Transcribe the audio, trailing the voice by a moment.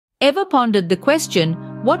Ever pondered the question,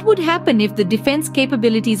 what would happen if the defense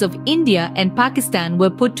capabilities of India and Pakistan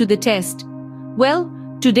were put to the test? Well,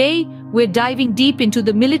 today we're diving deep into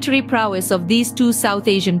the military prowess of these two South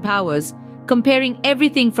Asian powers, comparing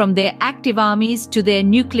everything from their active armies to their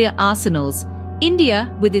nuclear arsenals.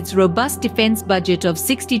 India, with its robust defense budget of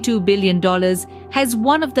 $62 billion, has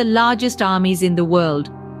one of the largest armies in the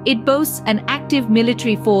world. It boasts an active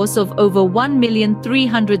military force of over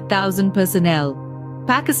 1,300,000 personnel.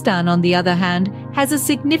 Pakistan, on the other hand, has a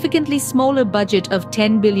significantly smaller budget of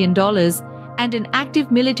 $10 billion and an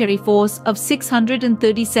active military force of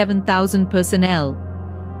 637,000 personnel.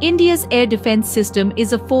 India's air defense system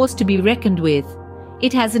is a force to be reckoned with.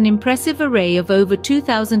 It has an impressive array of over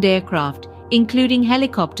 2,000 aircraft, including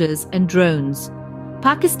helicopters and drones.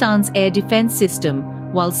 Pakistan's air defense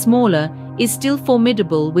system, while smaller, is still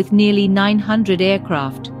formidable with nearly 900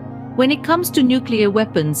 aircraft. When it comes to nuclear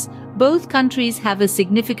weapons, both countries have a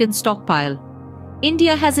significant stockpile.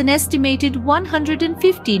 India has an estimated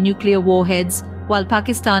 150 nuclear warheads, while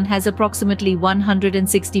Pakistan has approximately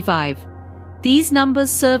 165. These numbers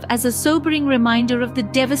serve as a sobering reminder of the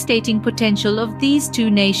devastating potential of these two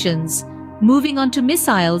nations. Moving on to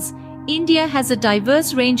missiles, India has a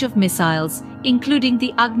diverse range of missiles, including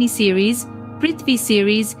the Agni series, Prithvi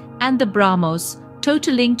series, and the BrahMos,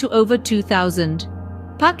 totaling to over 2,000.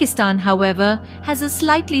 Pakistan, however, has a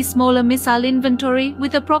slightly smaller missile inventory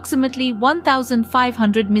with approximately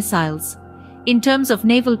 1,500 missiles. In terms of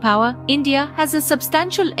naval power, India has a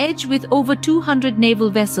substantial edge with over 200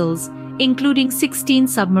 naval vessels, including 16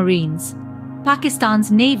 submarines.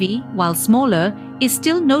 Pakistan's navy, while smaller, is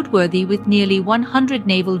still noteworthy with nearly 100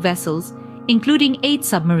 naval vessels, including 8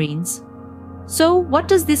 submarines. So, what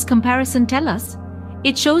does this comparison tell us?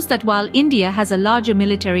 It shows that while India has a larger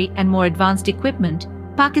military and more advanced equipment,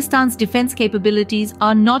 Pakistan's defense capabilities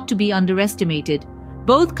are not to be underestimated.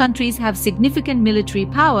 Both countries have significant military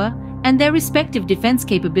power, and their respective defense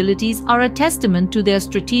capabilities are a testament to their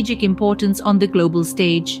strategic importance on the global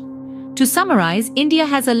stage. To summarize, India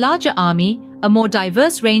has a larger army, a more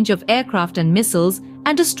diverse range of aircraft and missiles,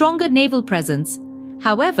 and a stronger naval presence.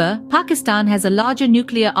 However, Pakistan has a larger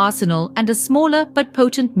nuclear arsenal and a smaller but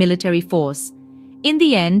potent military force. In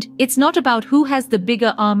the end, it's not about who has the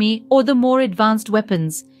bigger army or the more advanced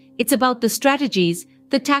weapons. It's about the strategies,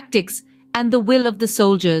 the tactics, and the will of the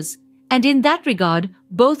soldiers. And in that regard,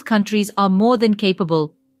 both countries are more than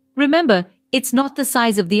capable. Remember, it's not the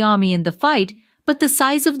size of the army in the fight, but the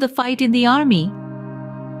size of the fight in the army.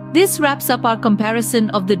 This wraps up our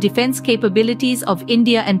comparison of the defense capabilities of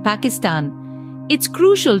India and Pakistan. It's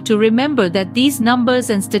crucial to remember that these numbers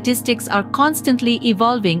and statistics are constantly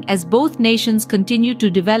evolving as both nations continue to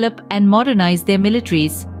develop and modernize their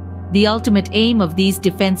militaries. The ultimate aim of these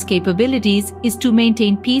defense capabilities is to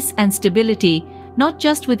maintain peace and stability, not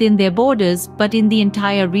just within their borders but in the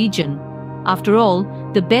entire region. After all,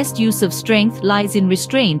 the best use of strength lies in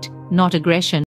restraint, not aggression.